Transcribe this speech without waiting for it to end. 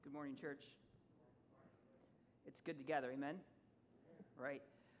morning, church. It's good to gather, amen? Right.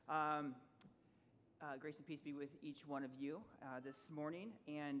 Grace and peace be with each one of you this morning.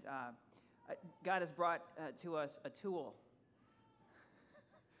 And God has brought to us a tool.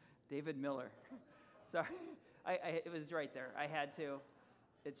 David Miller. Sorry, it was right there. I had to.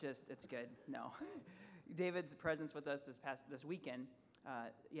 It's good. No. David's presence with us this weekend,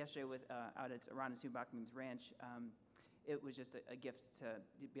 yesterday out at Ron and Sue Bachman's ranch, it was just a gift to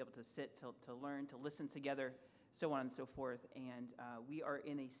be able to sit, to learn, to listen together, so on and so forth. And we are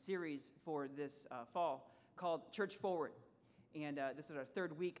in a series for this fall called Church Forward. And this is our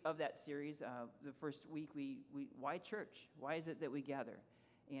third week of that series. The first week, why church? Why is it that we gather?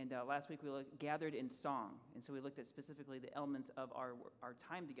 And last week, we gathered in song. And so we looked at specifically the elements of our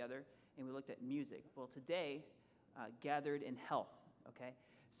time together, and we looked at music. Well, today, gathered in health, okay?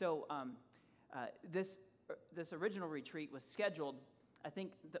 So this original retreat was scheduled, I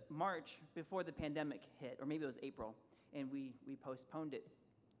think, March before the pandemic hit, or maybe it was April, and we postponed it.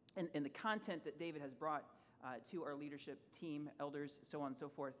 And the content that David has brought to our leadership team, elders, so on and so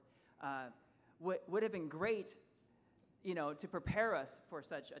forth, would have been great, to prepare us for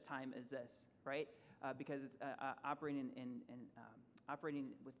such a time as this, right? Because it's operating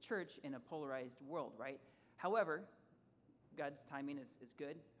with church in a polarized world, right? However, God's timing is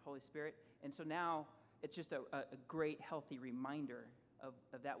good, Holy Spirit, and so now it's just a great, healthy reminder of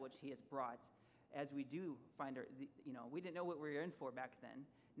that which He has brought as we do find we didn't know what we were in for back then.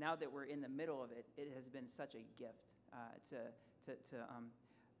 Now that we're in the middle of it, it has been such a gift to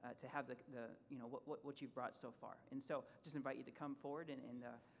have what you've brought so far. And so just invite you to come forward and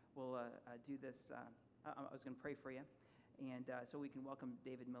we'll do this. I was going to pray for you. And so we can welcome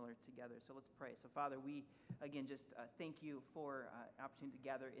David Miller together. So let's pray. So Father, we again just thank you for opportunity to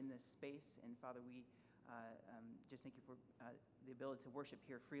gather in this space. And Father, we just thank you for the ability to worship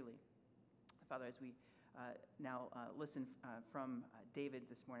here freely. Father, as we now listen from David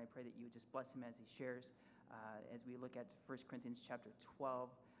this morning, I pray that you would just bless him as he shares. As we look at 1 Corinthians chapter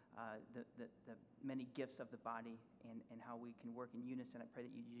 12, the many gifts of the body and how we can work in unison. I pray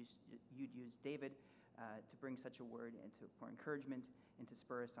that you'd use David to bring such a word and for encouragement and to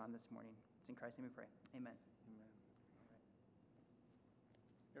spur us on this morning. It's in Christ's name we pray. Amen. Amen.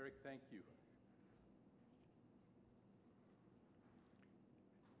 All right. Eric, thank you.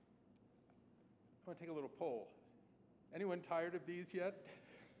 I want to take a little poll. Anyone tired of these yet?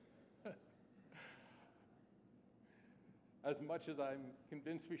 As much as I'm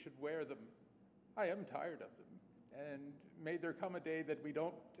convinced we should wear them, I am tired of them. And may there come a day that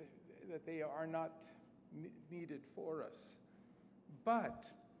they are not needed for us. But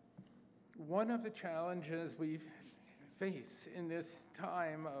one of the challenges we face in this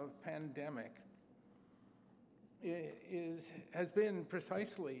time of pandemic has been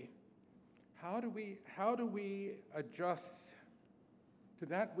precisely how do we adjust to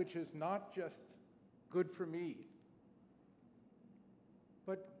that which is not just good for me,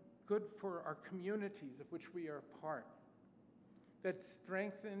 but good for our communities of which we are a part, that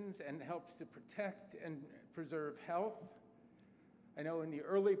strengthens and helps to protect and preserve health. I know in the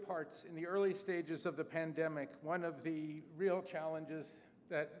early stages of the pandemic, one of the real challenges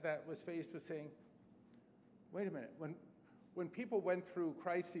that was faced was saying, wait a minute, when people went through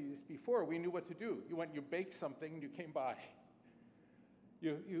crises before, we knew what to do. You baked something, and you came by.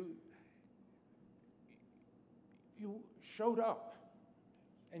 You showed up,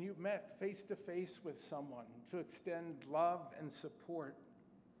 and you met face to face with someone to extend love and support.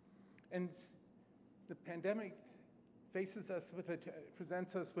 And the pandemic presents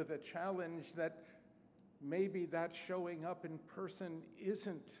us with a challenge that maybe that showing up in person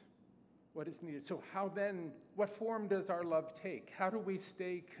isn't what is needed. So what form does our love take? How do we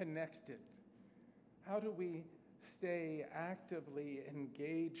stay connected? How do we stay actively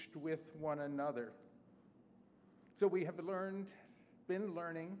engaged with one another? So we have been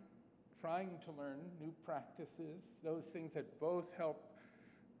learning, trying to learn new practices, those things that both help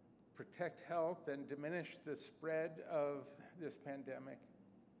protect health and diminish the spread of this pandemic,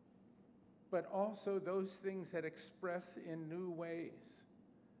 but also those things that express in new ways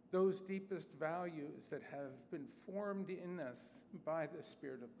those deepest values that have been formed in us by the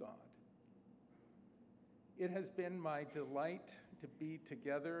Spirit of God. It has been my delight to be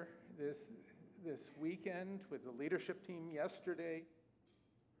together this weekend with the leadership team yesterday.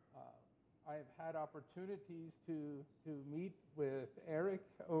 I've had opportunities to meet with Eric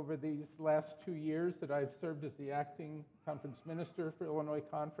over these last 2 years that I've served as the acting conference minister for Illinois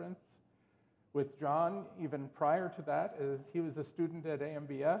Conference. With John, even prior to that, as he was a student at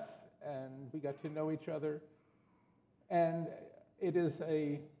AMBS, and we got to know each other. And it is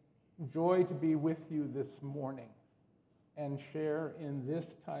a joy to be with you this morning and share in this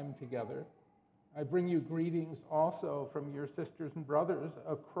time together. I bring you greetings also from your sisters and brothers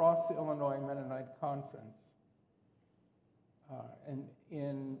across the Illinois Mennonite Conference. And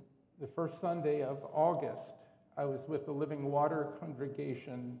in the first Sunday of August, I was with the Living Water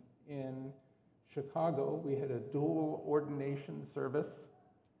congregation in Chicago. We had a dual ordination service,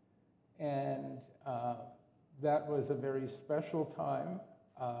 and that was a very special time.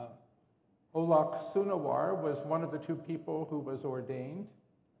 Olak Sunawar was one of the two people who was ordained.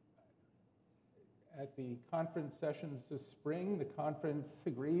 At the conference sessions this spring, the conference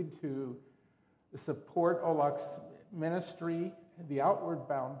agreed to support Olak's ministry, the Outward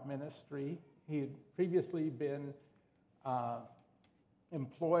Bound ministry. He had previously been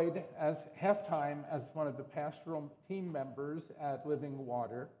employed as half-time as one of the pastoral team members at Living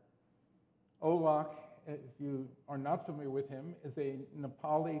Water. Olak, if you are not familiar with him, is a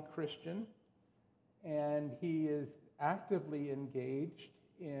Nepali Christian, and he is actively engaged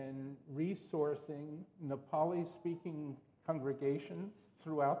in resourcing Nepali-speaking congregations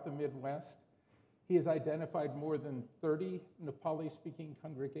throughout the Midwest. He has identified more than 30 Nepali-speaking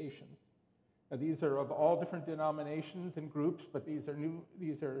congregations. Now, these are of all different denominations and groups, but these are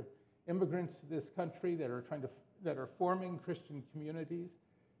immigrants to this country that are forming Christian communities.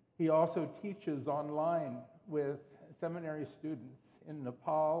 He also teaches online with seminary students in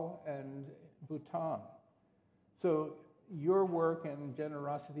Nepal and Bhutan. So your work and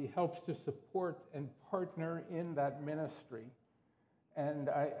generosity helps to support and partner in that ministry. And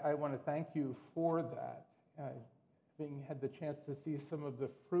I want to thank you for that, having had the chance to see some of the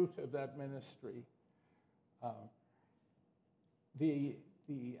fruit of that ministry. The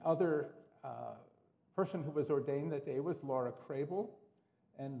other person who was ordained that day was Laura Crable.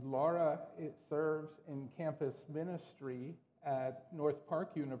 And Laura serves in campus ministry at North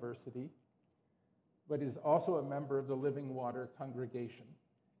Park University, but is also a member of the Living Water congregation,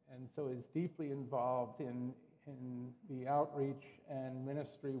 and so is deeply involved in the outreach and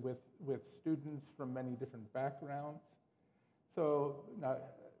ministry with students from many different backgrounds. So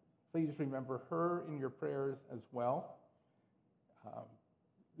please remember her in your prayers as well.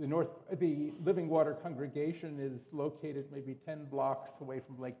 The Living Water congregation is located maybe 10 blocks away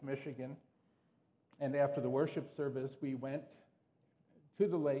from Lake Michigan, and after the worship service, we went to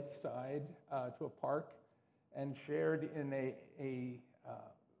the lakeside, to a park, and shared in a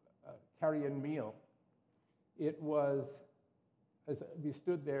carry-in meal. It was, as we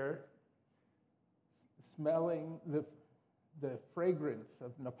stood there, smelling the fragrance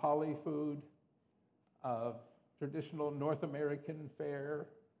of Nepali food, of traditional North American fare,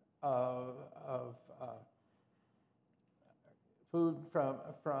 of food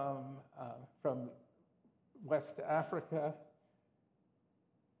from West Africa.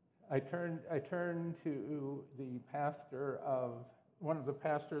 I turned to the pastor of one of the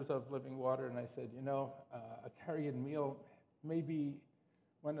pastors of Living Water, and I said, a carry-in meal may be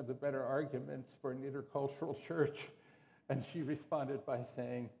one of the better arguments for an intercultural church. And she responded by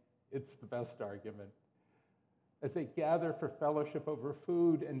saying, it's the best argument. As they gather for fellowship over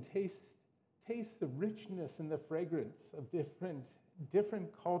food and taste the richness and the fragrance of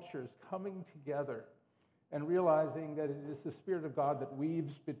different cultures coming together, and realizing that it is the Spirit of God that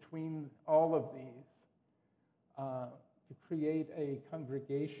weaves between all of these to create a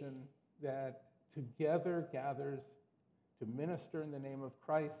congregation that together gathers to minister in the name of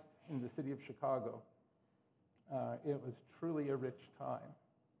Christ in the city of Chicago. It was truly a rich time.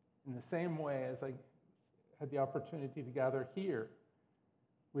 In the same way as I had the opportunity to gather here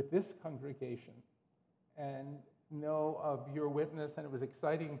with this congregation and know of your witness, and it was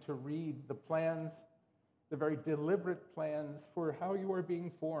exciting to read the plans, the very deliberate plans for how you are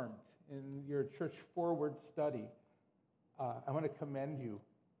being formed in your church forward study. I want to commend you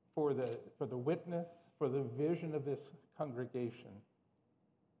for the witness, for the vision of this congregation.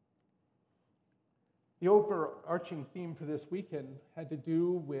 The overarching theme for this weekend had to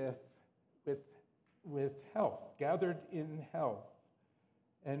do with health, gathered in health.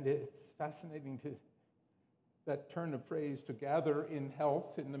 And it's fascinating that turn of phrase, to gather in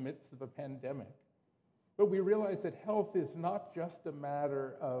health in the midst of a pandemic. But we realize that health is not just a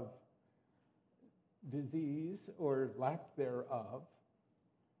matter of disease or lack thereof.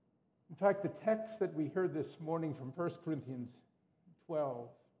 In fact, the text that we heard this morning from 1 Corinthians 12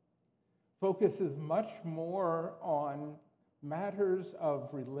 focuses much more on matters of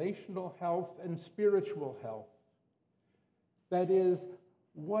relational health and spiritual health. That is,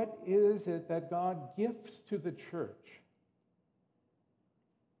 what is it that God gifts to the church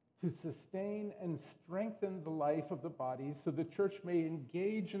to sustain and strengthen the life of the body so the church may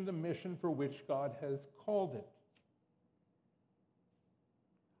engage in the mission for which God has called it.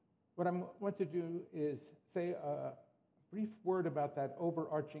 What I want to do is say a brief word about that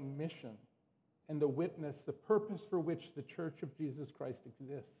overarching mission and the witness, the purpose for which the Church of Jesus Christ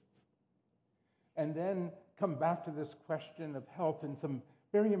exists. And then come back to this question of health and some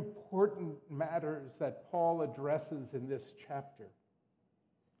very important matters that Paul addresses in this chapter.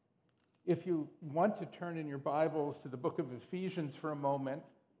 If you want to turn in your Bibles to the book of Ephesians for a moment,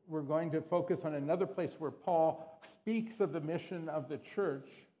 we're going to focus on another place where Paul speaks of the mission of the church.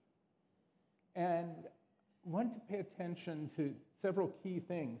 And want to pay attention to several key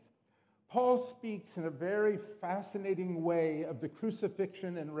things. Paul speaks in a very fascinating way of the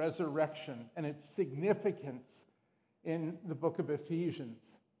crucifixion and resurrection and its significance in the book of Ephesians,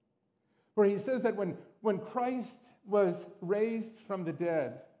 where he says that when Christ was raised from the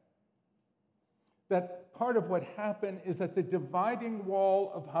dead, that part of what happened is that the dividing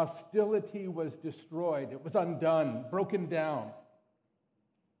wall of hostility was destroyed. It was undone, broken down.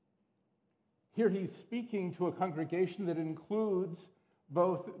 Here he's speaking to a congregation that includes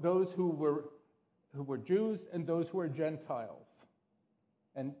both those who were Jews and those who were Gentiles.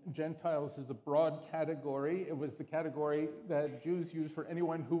 And Gentiles is a broad category. It was the category that Jews used for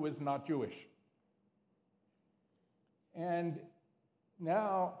anyone who was not Jewish. And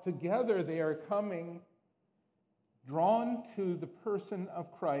now together they are coming, drawn to the person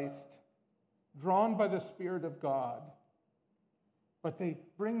of Christ, drawn by the Spirit of God, but they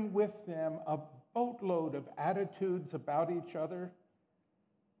bring with them a boatload of attitudes about each other.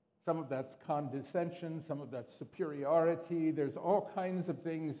 Some of that's condescension, some of that's superiority. There's all kinds of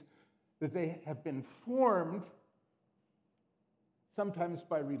things that they have been formed, sometimes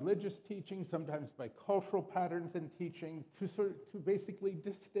by religious teaching, sometimes by cultural patterns and teachings, to basically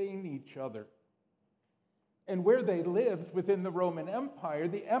disdain each other. And where they lived within the Roman Empire,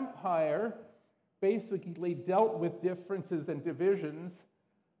 the empire basically dealt with differences and divisions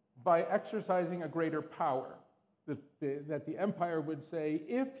by exercising a greater power. That the empire would say,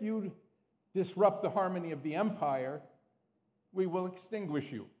 if you disrupt the harmony of the empire, we will extinguish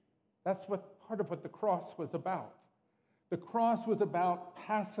you. That's part of what the cross was about. The cross was about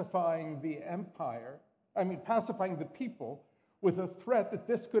pacifying the pacifying the people with a threat that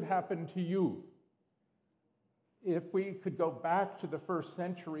this could happen to you. If we could go back to the first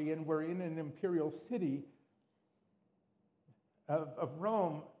century and we're in an imperial city of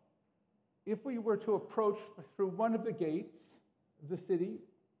Rome, if we were to approach through one of the gates of the city,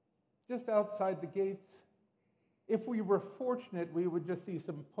 just outside the gates, if we were fortunate, we would just see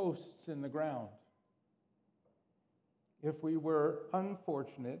some posts in the ground. If we were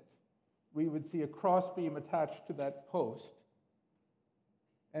unfortunate, we would see a crossbeam attached to that post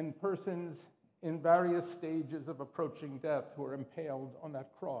and persons in various stages of approaching death who are impaled on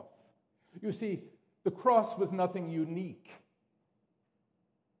that cross. You see, the cross was nothing unique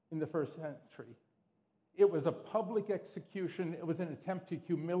in the first century. It was a public execution. It was an attempt to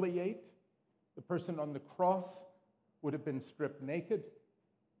humiliate. The person on the cross would have been stripped naked,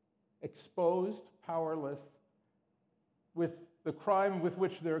 exposed, powerless, with the crime with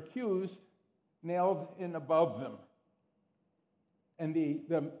which they're accused nailed in above them. And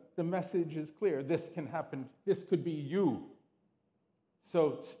the message is clear. This can happen. This could be you.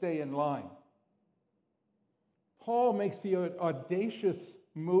 So stay in line. Paul makes the audacious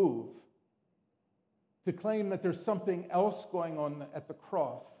move to claim that there's something else going on at the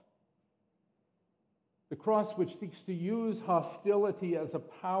cross. The cross which seeks to use hostility as a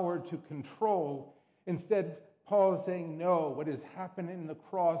power to control. Instead, Paul is saying, no, what has happened in the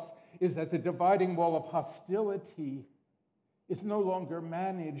cross is that the dividing wall of hostility is no longer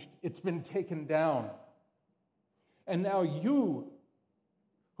managed. It's been taken down. And now you,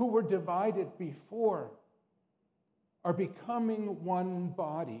 who were divided before, are becoming one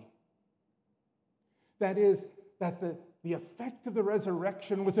body. That is, that the effect of the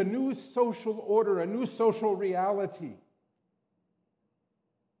resurrection was a new social order, a new social reality,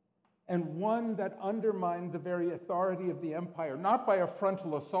 and one that undermined the very authority of the empire, not by a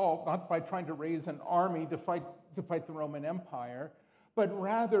frontal assault, not by trying to raise an army to fight the Roman Empire, but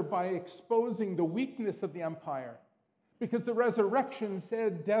rather by exposing the weakness of the empire. Because the resurrection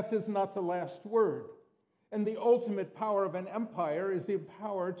said death is not the last word. And the ultimate power of an empire is the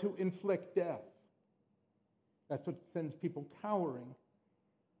power to inflict death. That's what sends people cowering.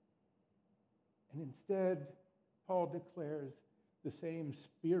 And instead, Paul declares the same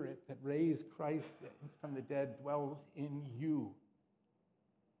Spirit that raised Christ from the dead dwells in you.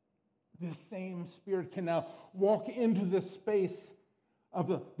 This same Spirit can now walk into the space of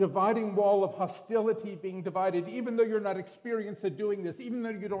the dividing wall of hostility being divided, even though you're not experienced at doing this, even though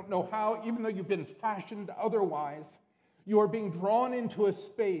you don't know how, even though you've been fashioned otherwise, you are being drawn into a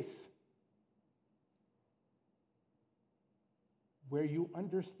space where you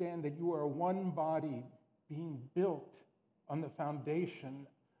understand that you are one body being built on the foundation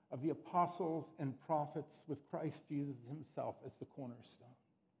of the apostles and prophets with Christ Jesus himself as the cornerstone.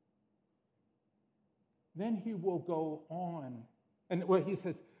 Then he will go on. And where he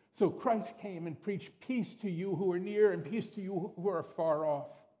says, so Christ came and preached peace to you who are near and peace to you who are far off,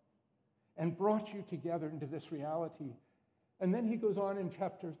 and brought you together into this reality. And then he goes on in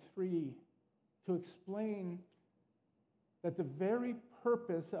chapter 3 to explain that the very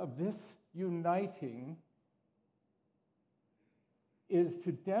purpose of this uniting is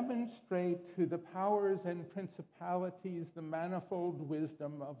to demonstrate to the powers and principalities the manifold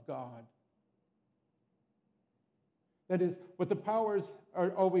wisdom of God. That is, what the powers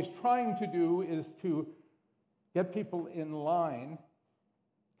are always trying to do is to get people in line,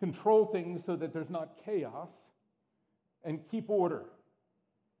 control things so that there's not chaos, and keep order.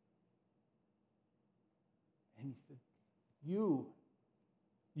 And he said, you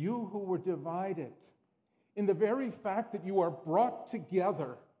who were divided, in the very fact that you are brought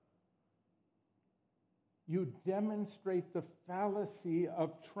together, you demonstrate the fallacy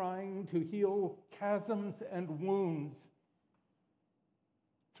of trying to heal chasms and wounds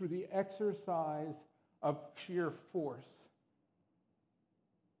through the exercise of sheer force.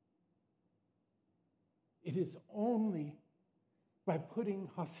 It is only by putting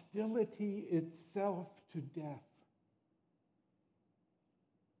hostility itself to death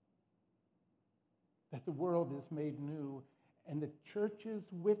that the world is made new, and the church's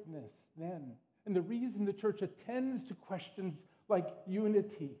witness then. And the reason the church attends to questions like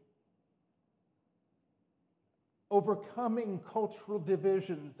unity, overcoming cultural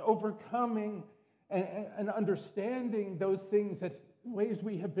divisions, overcoming and understanding those things, that ways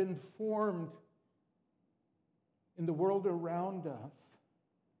we have been formed in the world around us,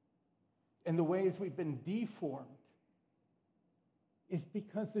 and the ways we've been deformed, is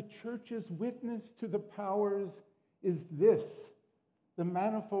because the church's witness to the powers is this: the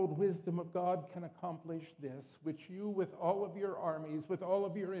manifold wisdom of God can accomplish this, which you, with all of your armies, with all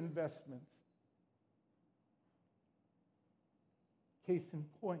of your investments. Case in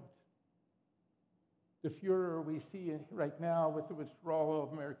point, the furor we see right now with the withdrawal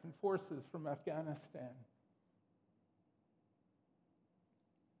of American forces from Afghanistan.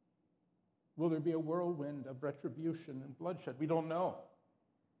 Will there be a whirlwind of retribution and bloodshed? We don't know.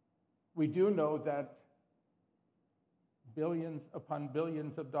 We do know that billions upon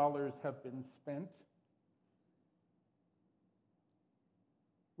billions of dollars have been spent.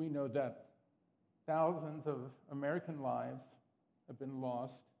 We know that thousands of American lives have been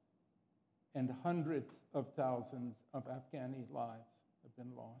lost, and hundreds of thousands of Afghani lives have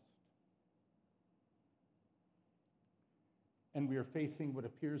been lost. And we are facing what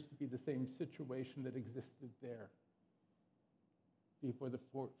appears to be the same situation that existed there before the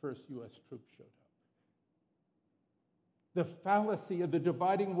first U.S. troops showed up. The fallacy of the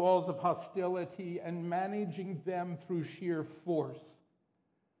dividing walls of hostility and managing them through sheer force.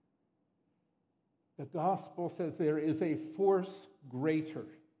 The gospel says there is a force greater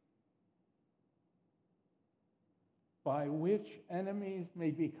by which enemies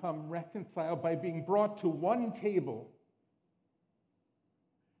may become reconciled by being brought to one table,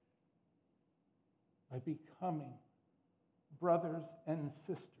 by becoming brothers and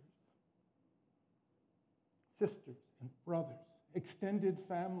sisters and brothers, extended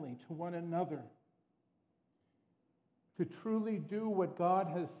family to one another, to truly do what God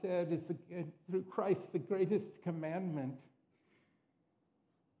has said is through Christ the greatest commandment: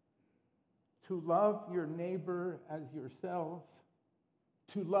 to love your neighbor as yourselves,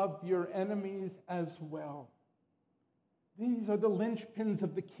 to love your enemies as well. These are the linchpins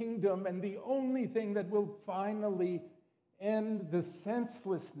of the kingdom, and the only thing that will finally end the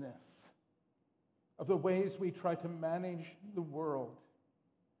senselessness of the ways we try to manage the world.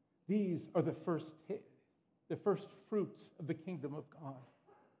 These are the first fruits of the kingdom of God.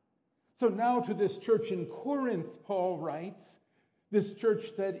 So now to this church in Corinth, Paul writes, this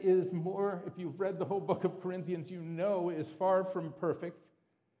church that is more, if you've read the whole book of Corinthians, you know is far from perfect.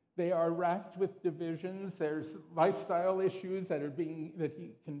 They are racked with divisions. There's lifestyle issues that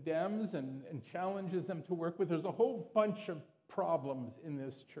he condemns and challenges them to work with. There's a whole bunch of problems in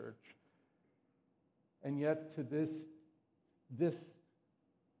this church. And yet to this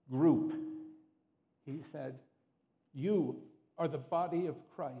group, he said, you are the body of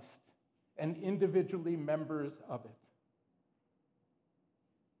Christ and individually members of it.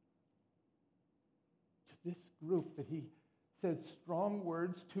 group that he says strong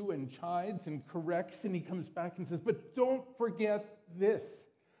words to and chides and corrects, and he comes back and says, but don't forget this.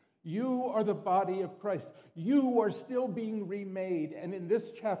 You are the body of Christ. You are still being remade. And in this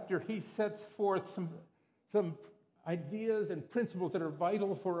chapter, he sets forth some ideas and principles that are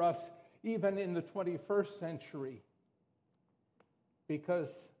vital for us even in the 21st century, because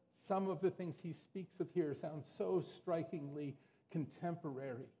some of the things he speaks of here sound so strikingly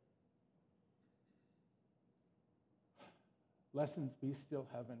contemporary. Lessons we still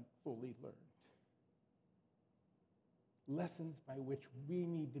haven't fully learned. Lessons by which we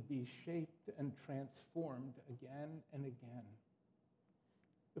need to be shaped and transformed again and again.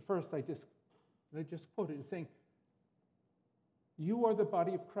 The first I just quoted is saying, you are the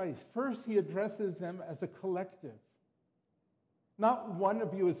body of Christ. First, he addresses them as a collective. Not one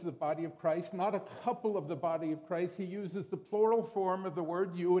of you is the body of Christ, not a couple of the body of Christ. He uses the plural form of the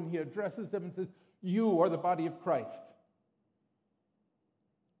word you, and he addresses them and says, you are the body of Christ.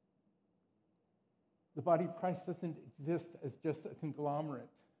 The body of Christ doesn't exist as just a conglomerate,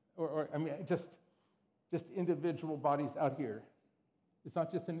 or just individual bodies out here. It's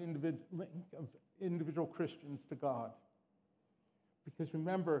not just an link of individual Christians to God. Because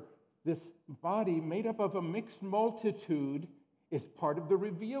remember, this body made up of a mixed multitude is part of the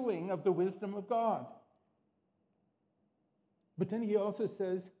revealing of the wisdom of God. But then he also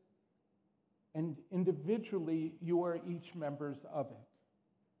says, and individually you are each members of it.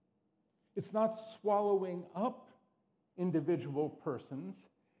 It's not swallowing up individual persons.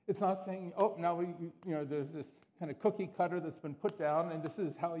 It's not saying, oh, now there's this kind of cookie cutter that's been put down, and this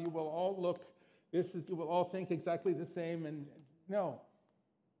is how you will all look. You will all think exactly the same. And no.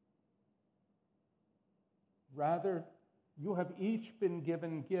 Rather, you have each been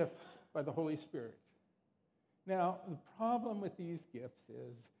given gifts by the Holy Spirit. Now, the problem with these gifts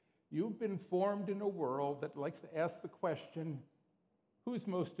is you've been formed in a world that likes to ask the question, who's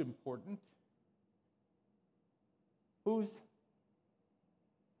most important? Who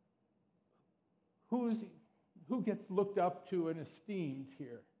gets looked up to and esteemed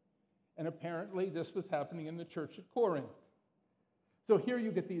here? And apparently this was happening in the church at Corinth. So here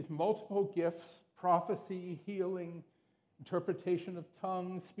you get these multiple gifts: prophecy, healing, interpretation of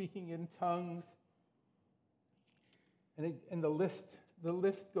tongues, speaking in tongues. And the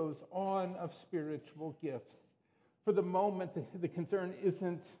list goes on of spiritual gifts. For the moment, the concern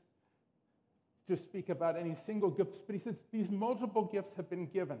isn't to speak about any single gifts, but he says these multiple gifts have been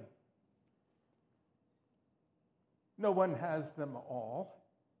given. No one has them all,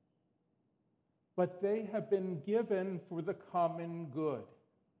 but they have been given for the common good.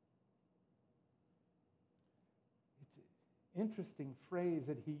 It's an interesting phrase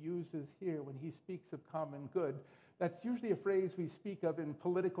that he uses here when he speaks of common good. That's usually a phrase we speak of in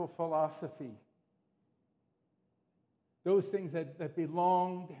political philosophy. Those things that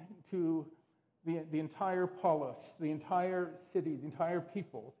belong to the entire polis, the entire city, the entire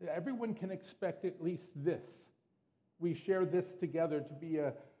people. Everyone can expect at least this. We share this together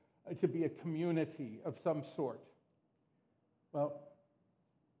to be a community of some sort. Well,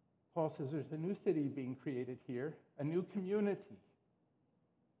 Paul says there's a new city being created here, a new community.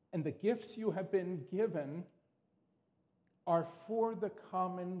 And the gifts you have been given are for the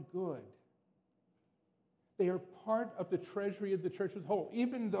common good. They are part of the treasury of the church as a whole.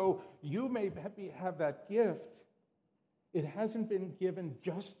 Even though you may have that gift, it hasn't been given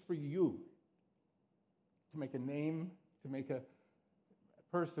just for you to make a name, to make a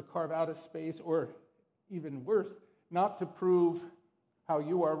purse, to carve out a space, or even worse, not to prove how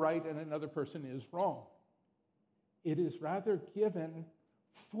you are right and another person is wrong. It is rather given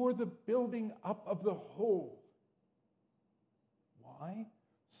for the building up of the whole. Why?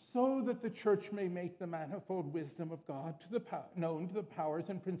 So that the church may make the manifold wisdom of God known to the powers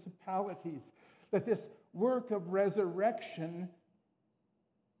and principalities. That this work of resurrection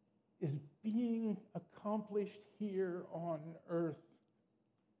is being accomplished here on earth.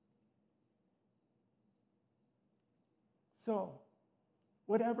 So,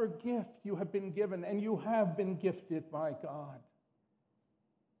 whatever gift you have been given, and you have been gifted by God,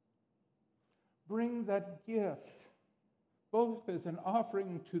 bring that gift both as an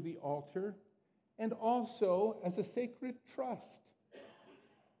offering to the altar and also as a sacred trust.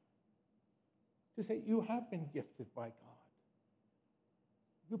 To say, you have been gifted by God.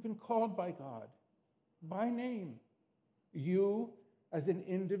 You've been called by God by name. You as an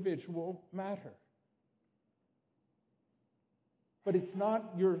individual matter. But it's not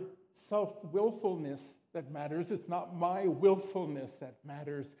your self-willfulness that matters. It's not my willfulness that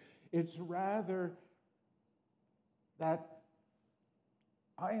matters. It's rather that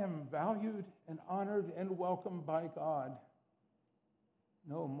I am valued and honored and welcomed by God,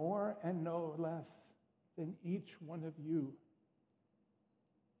 no more and no less than each one of you.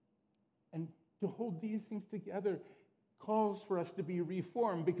 And to hold these things together calls for us to be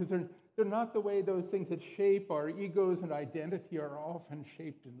reformed, because they're not the way those things that shape our egos and identity are often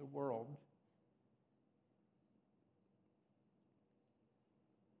shaped in the world.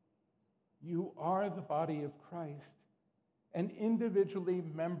 You are the body of Christ and individually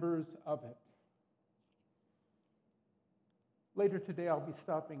members of it. Later today, I'll be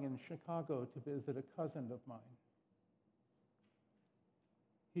stopping in Chicago to visit a cousin of mine.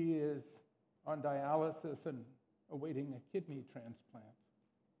 He is on dialysis and awaiting a kidney transplant.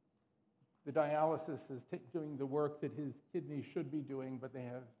 The dialysis is doing the work that his kidneys should be doing, but they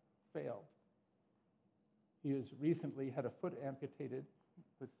have failed. He has recently had a foot amputated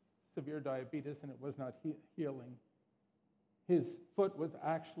with severe diabetes, and it was not healing. His foot was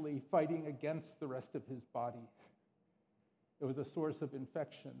actually fighting against the rest of his body. It was a source of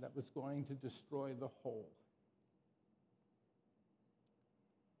infection that was going to destroy the whole.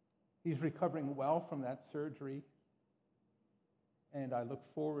 He's recovering well from that surgery, and I look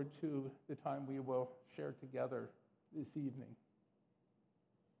forward to the time we will share together this evening.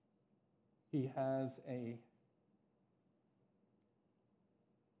 He has a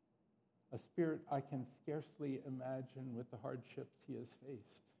spirit I can scarcely imagine with the hardships he has faced.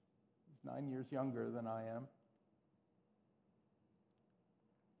 He's 9 years younger than I am.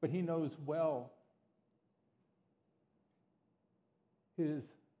 But he knows well his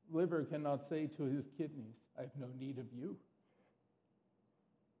liver cannot say to his kidneys, I have no need of you.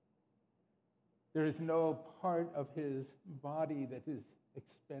 There is no part of his body that is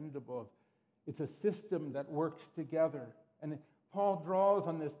expendable. It's a system that works together. And Paul draws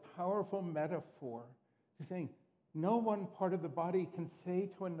on this powerful metaphor to saying, no one part of the body can say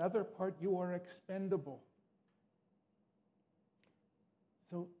to another part, you are expendable.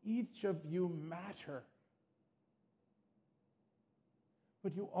 So each of you matter.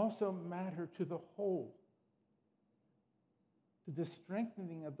 But you also matter to the whole, to the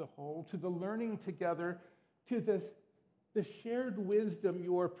strengthening of the whole, to the learning together, to the shared wisdom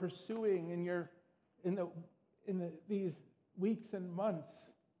you are pursuing in these weeks and months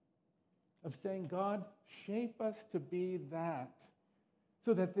of saying, God, shape us to be that,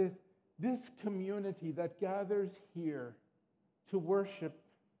 so that this community that gathers here to worship,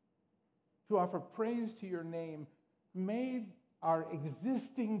 to offer praise to your name, may our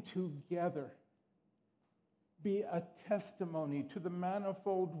existing together be a testimony to the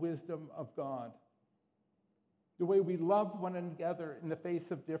manifold wisdom of God. The way we love one another in the face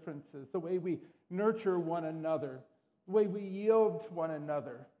of differences, the way we nurture one another, the way we yield to one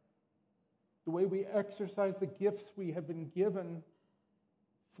another, the way we exercise the gifts we have been given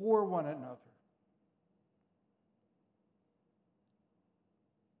for one another.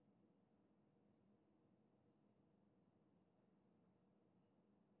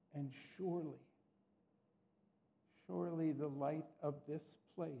 And surely the light of this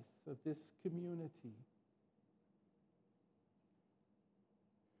place, of this community,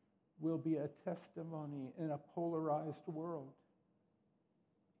 will be a testimony in a polarized world.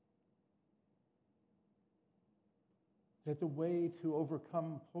 That the way to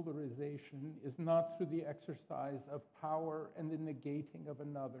overcome polarization is not through the exercise of power and the negating of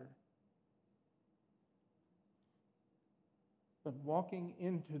another, but walking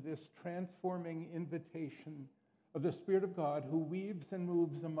into this transforming invitation of the Spirit of God who weaves and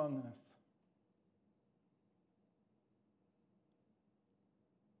moves among us.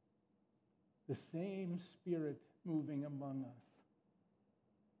 The same Spirit moving among us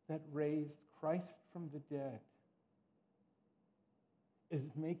that raised Christ from the dead is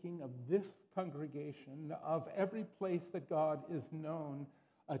making of this congregation, of every place that God is known,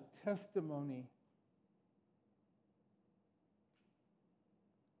 a testimony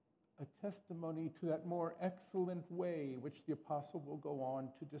to that more excellent way which the apostle will go on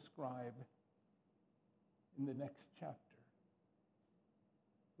to describe in the next chapter,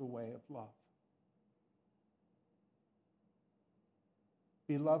 the way of love.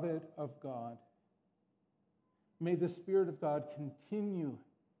 Beloved of God, may the Spirit of God continue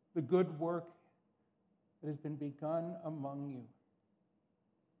the good work that has been begun among you,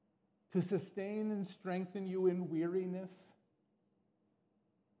 to sustain and strengthen you in weariness,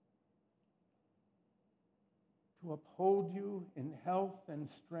 to uphold you in health and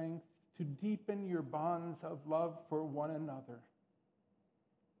strength, to deepen your bonds of love for one another.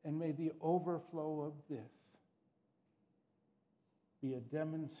 And may the overflow of this be a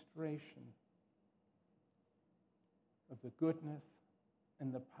demonstration of the goodness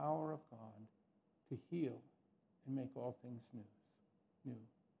and the power of God to heal and make all things new.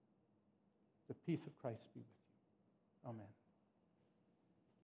 The peace of Christ be with you. Amen.